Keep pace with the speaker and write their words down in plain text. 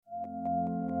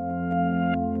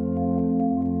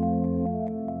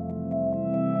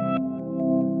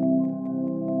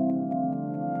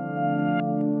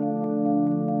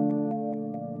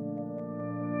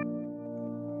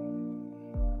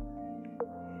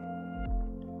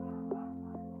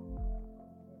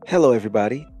Hello,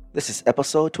 everybody. This is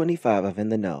episode 25 of In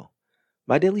the Know,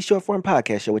 my daily short form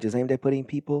podcast show, which is aimed at putting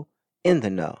people in the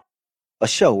know. A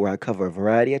show where I cover a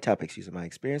variety of topics using my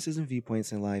experiences and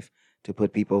viewpoints in life to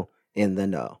put people in the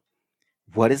know.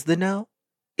 What is the know?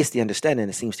 It's the understanding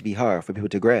that seems to be hard for people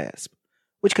to grasp,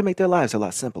 which can make their lives a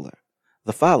lot simpler.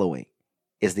 The following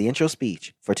is the intro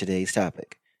speech for today's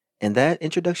topic, and that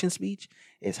introduction speech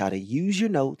is how to use your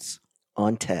notes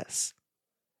on tests.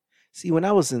 See, when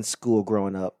I was in school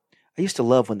growing up, I used to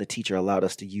love when the teacher allowed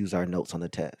us to use our notes on the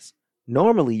test.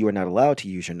 Normally, you are not allowed to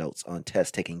use your notes on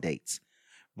test taking dates.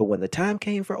 But when the time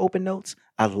came for open notes,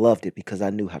 I loved it because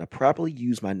I knew how to properly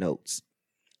use my notes.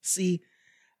 See,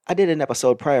 I did an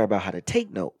episode prior about how to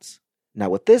take notes. Now,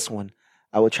 with this one,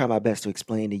 I will try my best to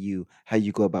explain to you how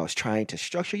you go about trying to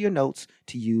structure your notes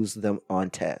to use them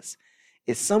on tests.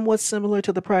 It's somewhat similar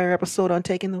to the prior episode on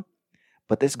taking them,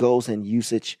 but this goes in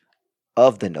usage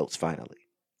of the notes finally.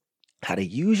 How to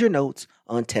use your notes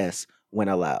on tests when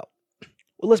allowed.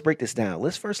 Well, let's break this down.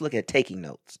 Let's first look at taking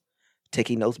notes.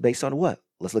 Taking notes based on what?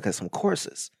 Let's look at some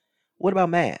courses. What about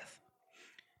math?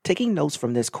 Taking notes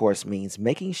from this course means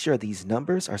making sure these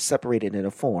numbers are separated in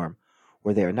a form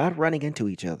where they are not running into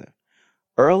each other.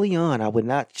 Early on, I would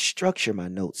not structure my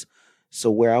notes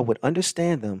so where I would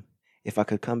understand them if I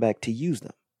could come back to use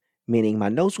them, meaning my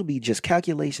notes would be just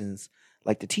calculations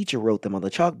like the teacher wrote them on the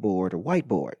chalkboard or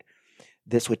whiteboard.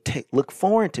 This would look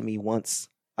foreign to me once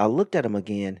I looked at them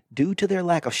again due to their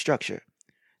lack of structure.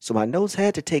 So my notes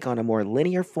had to take on a more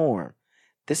linear form.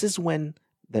 This is when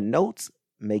the notes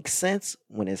make sense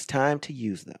when it's time to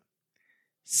use them.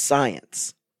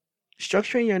 Science.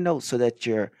 Structuring your notes so that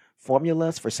your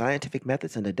formulas for scientific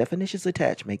methods and the definitions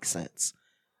attached make sense.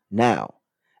 Now,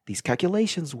 these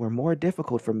calculations were more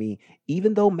difficult for me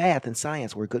even though math and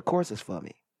science were good courses for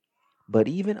me. But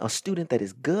even a student that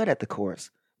is good at the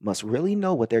course must really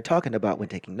know what they're talking about when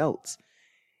taking notes.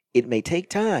 It may take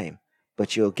time,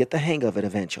 but you'll get the hang of it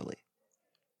eventually.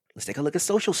 Let's take a look at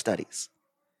social studies.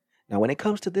 Now, when it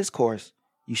comes to this course,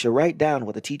 you should write down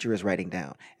what the teacher is writing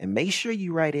down and make sure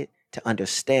you write it to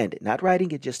understand it, not writing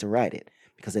it just to write it.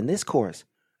 Because in this course,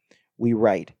 we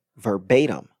write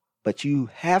verbatim, but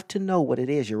you have to know what it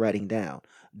is you're writing down.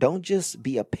 Don't just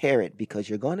be a parrot because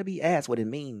you're going to be asked what it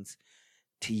means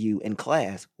to you in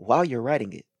class while you're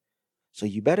writing it. So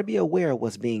you better be aware of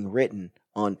what's being written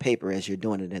on paper as you're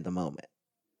doing it in the moment.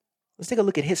 Let's take a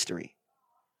look at history.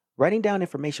 Writing down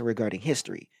information regarding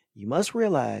history, you must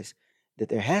realize that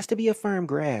there has to be a firm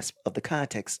grasp of the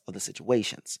context of the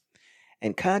situations.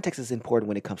 And context is important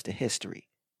when it comes to history.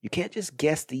 You can't just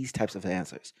guess these types of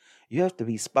answers. You have to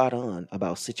be spot on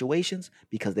about situations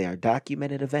because they are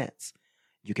documented events.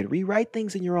 You can rewrite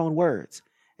things in your own words,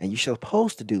 and you're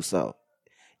supposed to do so.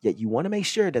 Yet you want to make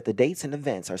sure that the dates and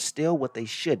events are still what they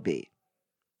should be.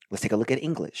 Let's take a look at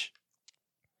English.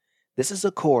 This is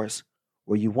a course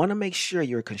where you want to make sure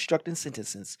you're constructing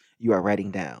sentences you are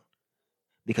writing down,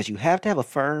 because you have to have a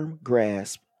firm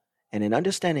grasp and an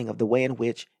understanding of the way in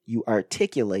which you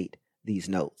articulate these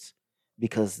notes,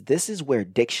 because this is where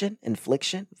diction,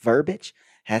 inflection, verbiage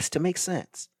has to make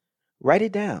sense. Write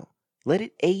it down. Let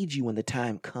it aid you when the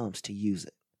time comes to use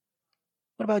it.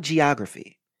 What about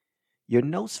geography? Your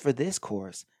notes for this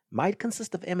course might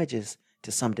consist of images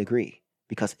to some degree,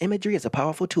 because imagery is a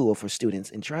powerful tool for students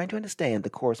in trying to understand the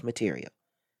course material.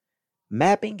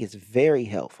 Mapping is very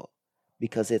helpful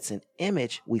because it's an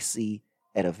image we see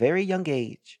at a very young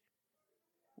age.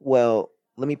 Well,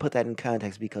 let me put that in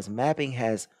context because mapping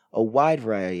has a wide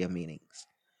variety of meanings.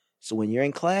 So when you're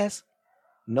in class,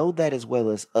 know that as well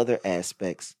as other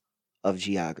aspects of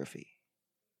geography.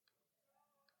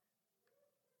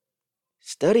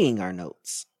 Studying our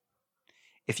notes.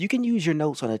 If you can use your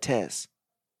notes on a test,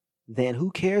 then who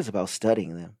cares about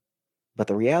studying them? But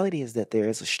the reality is that there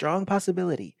is a strong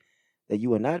possibility that you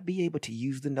will not be able to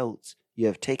use the notes you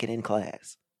have taken in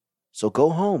class. So go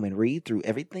home and read through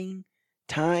everything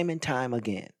time and time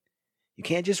again. You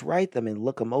can't just write them and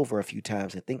look them over a few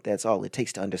times and think that's all it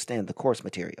takes to understand the course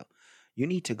material. You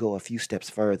need to go a few steps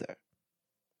further.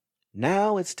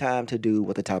 Now it's time to do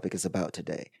what the topic is about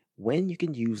today, when you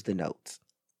can use the notes.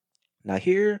 Now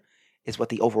here is what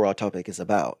the overall topic is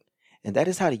about, and that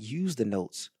is how to use the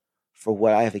notes for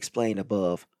what I have explained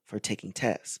above for taking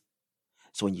tests.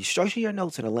 So when you structure your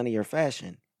notes in a linear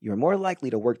fashion, you're more likely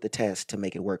to work the test to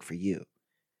make it work for you.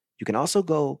 You can also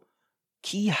go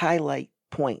key highlight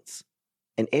points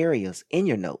and areas in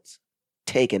your notes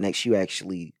taken that you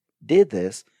actually did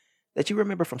this that you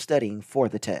remember from studying for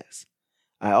the test.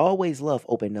 I always love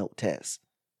open note tests,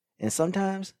 and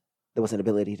sometimes there was an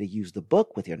ability to use the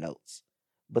book with your notes,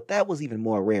 but that was even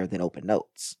more rare than open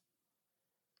notes.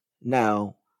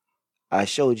 Now, I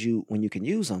showed you when you can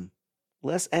use them.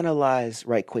 Let's analyze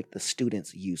right quick the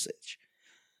student's usage.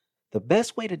 The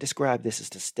best way to describe this is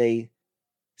to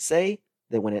say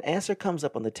that when an answer comes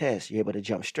up on the test, you're able to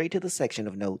jump straight to the section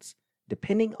of notes,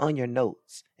 depending on your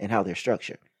notes and how they're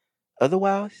structured.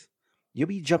 Otherwise, you'll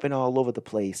be jumping all over the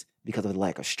place because of the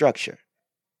lack of structure,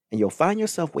 and you'll find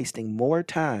yourself wasting more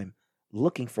time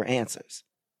looking for answers.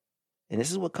 And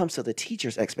this is what comes to the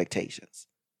teacher's expectations.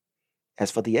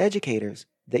 As for the educators,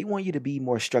 they want you to be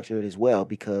more structured as well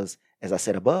because, as I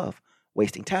said above,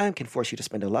 wasting time can force you to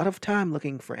spend a lot of time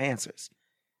looking for answers.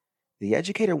 The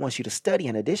educator wants you to study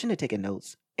in addition to taking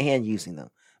notes and using them.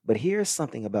 But here's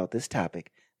something about this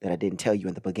topic that I didn't tell you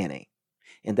in the beginning,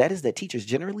 and that is that teachers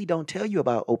generally don't tell you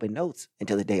about open notes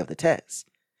until the day of the test.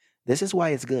 This is why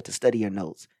it's good to study your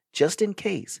notes, just in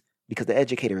case, because the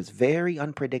educator is very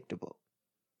unpredictable.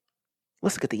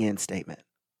 Let's look at the end statement.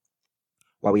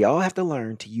 While we all have to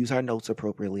learn to use our notes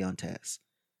appropriately on tests,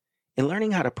 in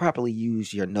learning how to properly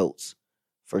use your notes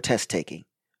for test taking,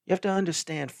 you have to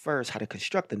understand first how to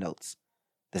construct the notes.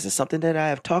 This is something that I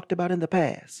have talked about in the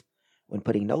past. When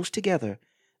putting notes together,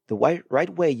 the right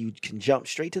way, you can jump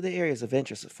straight to the areas of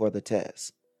interest for the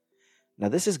test. Now,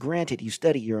 this is granted you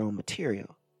study your own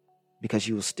material, because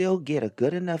you will still get a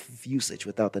good enough usage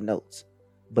without the notes,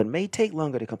 but may take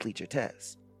longer to complete your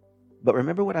test. But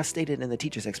remember what I stated in the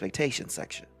teacher's expectations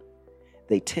section.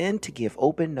 They tend to give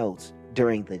open notes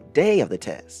during the day of the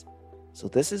test. So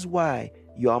this is why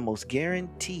you almost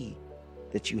guarantee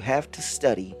that you have to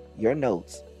study your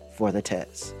notes for the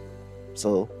test.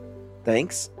 So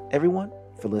thanks, everyone,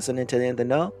 for listening to In the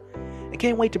Know. I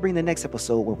can't wait to bring the next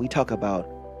episode where we talk about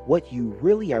what you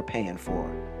really are paying for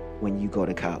when you go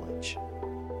to college.